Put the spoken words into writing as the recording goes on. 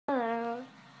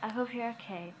hope you're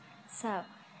okay. So,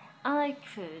 unlike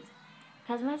food,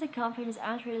 cosmetic companies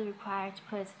aren't really required to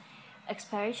put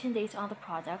expiration dates on the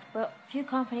product, but few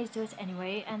companies do it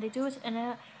anyway, and they do it in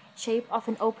a shape of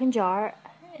an open jar.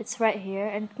 It's right here,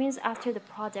 and it means after the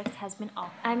product has been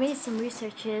off. I made some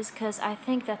researches because I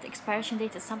think that the expiration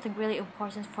date is something really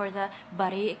important for the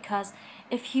body, because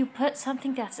if you put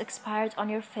something that's expired on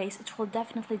your face, it will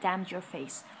definitely damage your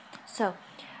face. So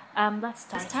let's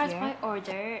start by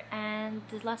order, and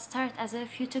let's start as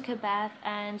if you took a bath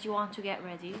and you want to get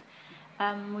ready.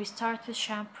 We start with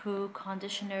shampoo,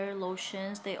 conditioner,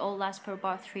 lotions. They all last for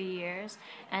about 3 years,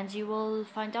 and you will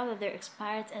find out that they're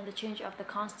expired in the change of the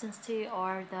consistency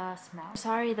or the smell.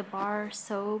 Sorry, the bar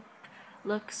soap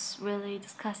looks really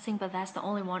disgusting, but that's the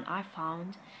only one I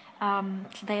found.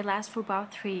 They last for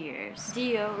about 3 years.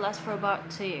 Deo lasts for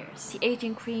about 2 years. The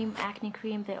aging cream, acne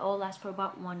cream, they all last for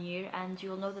about 1 year, and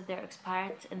you'll know that they're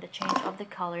expired in the change of the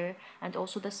color and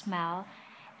also the smell.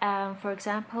 For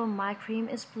example, my cream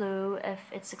is blue. If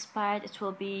it's expired, it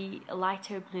will be a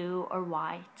lighter blue or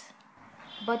white.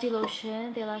 Body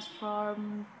lotion, they last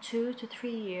from 2 to 3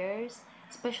 years,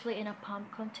 especially in a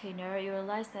pump container. You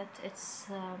realize that it's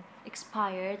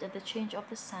expired at the change of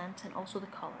the scent and also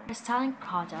the color. For styling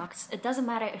products, it doesn't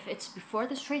matter if it's before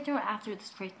the straightener or after the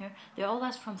straightener, they all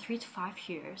last from 3 to 5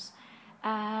 years.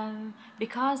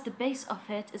 Because the base of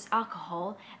it is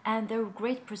alcohol and they're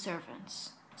great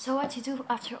preservatives. So what you do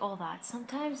after all that?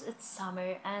 Sometimes it's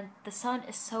summer and the sun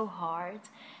is so hard,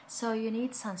 so you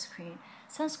need sunscreen.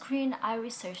 Sunscreen, I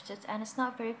researched it and it's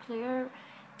not very clear.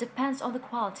 Depends on the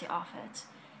quality of it.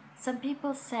 Some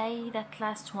people say that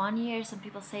lasts 1 year, some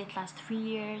people say it lasts 3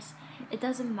 years. It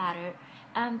doesn't matter.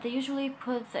 They usually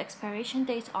put the expiration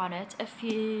date on it. If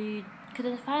you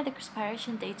couldn't find the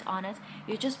expiration date on it,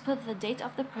 you just put the date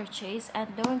of the purchase,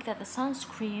 and knowing that the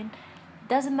sunscreen,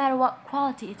 doesn't matter what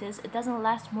quality it is, it doesn't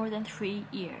last more than 3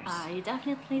 years. You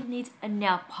definitely need a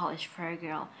nail polish for a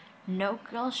girl. No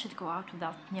girl should go out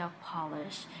without nail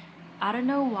polish. I don't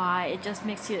know why, it just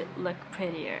makes you look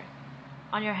prettier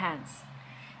on your hands.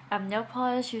 Nail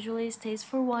polish usually stays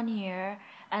for 1 year,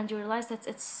 and you realize that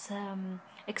it's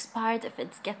expired if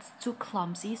it gets too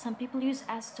clumsy. Some people use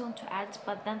acetone to add,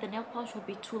 but then the nail polish will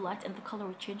be too light and the color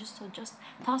will change, so just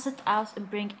toss it out and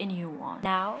bring a new one.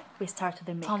 Now we start with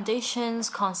the makeup. Foundations,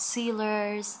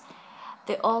 concealers,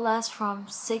 they all last from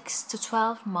 6 to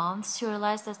 12 months. You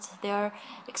realize that they're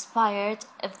expired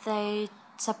if they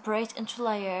separate into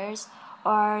layers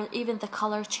or even the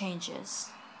color changes.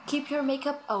 Keep your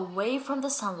makeup away from the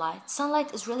sunlight.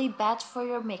 Sunlight is really bad for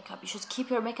your makeup. You should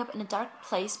keep your makeup in a dark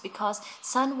place because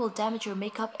sun will damage your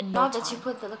makeup in no time. Now that you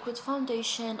put the liquid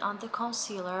foundation on the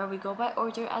concealer, we go by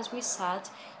order as we said.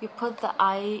 You put the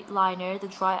eyeliner, the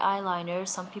dry eyeliner.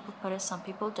 Some people put it, some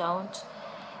people don't.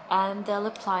 And the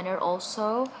lip liner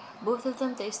also. Both of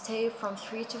them, they stay from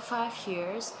 3 to 5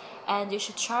 years, and you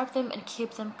should sharpen them and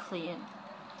keep them clean.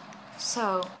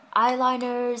 So,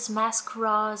 eyeliners,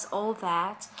 mascaras, all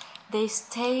that, they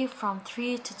stay from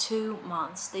 3 to 2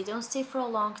 months. They don't stay for a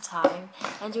long time,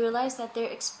 and you realize that they're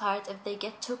expired if they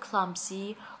get too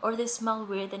clumsy or they smell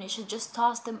weird. Then you should just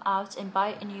toss them out and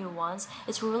buy new ones.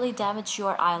 It will really damage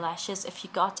your eyelashes if you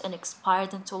got an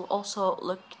expired, and it will also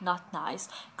look not nice,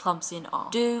 clumsy and all.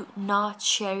 Do not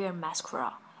share your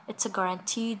mascara. It's a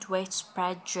guaranteed way to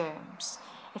spread germs.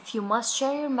 If you must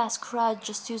share your mascara,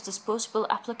 just use disposable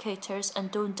applicators and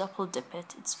don't double dip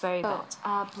it. It's very bad.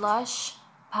 Blush,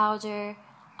 powder,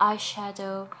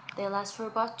 eyeshadow, they last for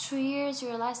about 2 years. You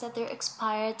realize that they're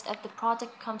expired if the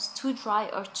product comes too dry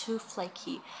or too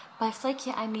flaky. By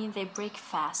flaky, I mean they break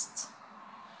fast.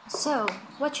 So,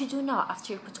 what you do now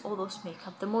after you put all those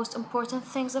makeup? The most important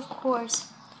things, of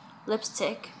course,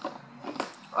 lipstick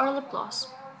or lip gloss,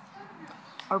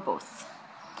 or both.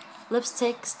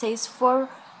 Lipstick stays for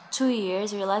 2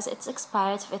 years. You realize it's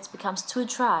expired if it becomes too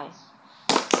dry.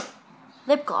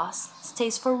 Lip gloss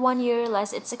stays for 1 year. You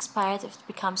realize it's expired if it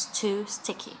becomes too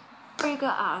sticky. Before you go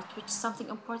out, which is something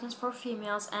important for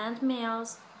females and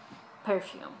males,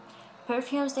 perfume.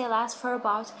 Perfumes, they last for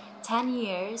about 10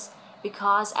 years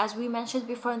because, as we mentioned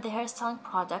before in the hairstyling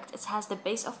product, it has the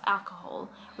base of alcohol,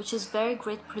 which is very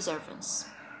great preservatives.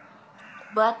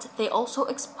 But they also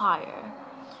expire.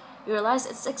 You realize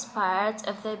it's expired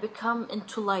if they become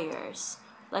into layers.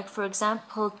 Like, for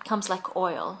example, it comes like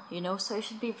oil, so you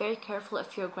should be very careful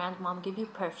if your grandmom give you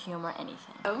perfume or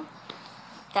anything. So,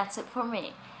 that's it for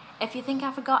me. If you think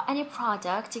I forgot any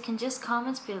product, you can just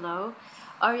comment below,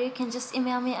 or you can just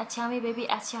email me at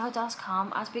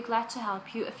yumybaby@yahoo.com. I'd be glad to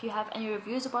help you. If you have any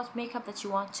reviews about makeup that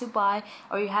you want to buy,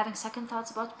 or you're having second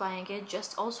thoughts about buying it,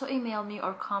 just also email me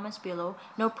or comment below.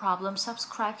 No problem.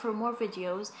 Subscribe for more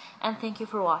videos, and thank you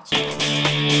for watching.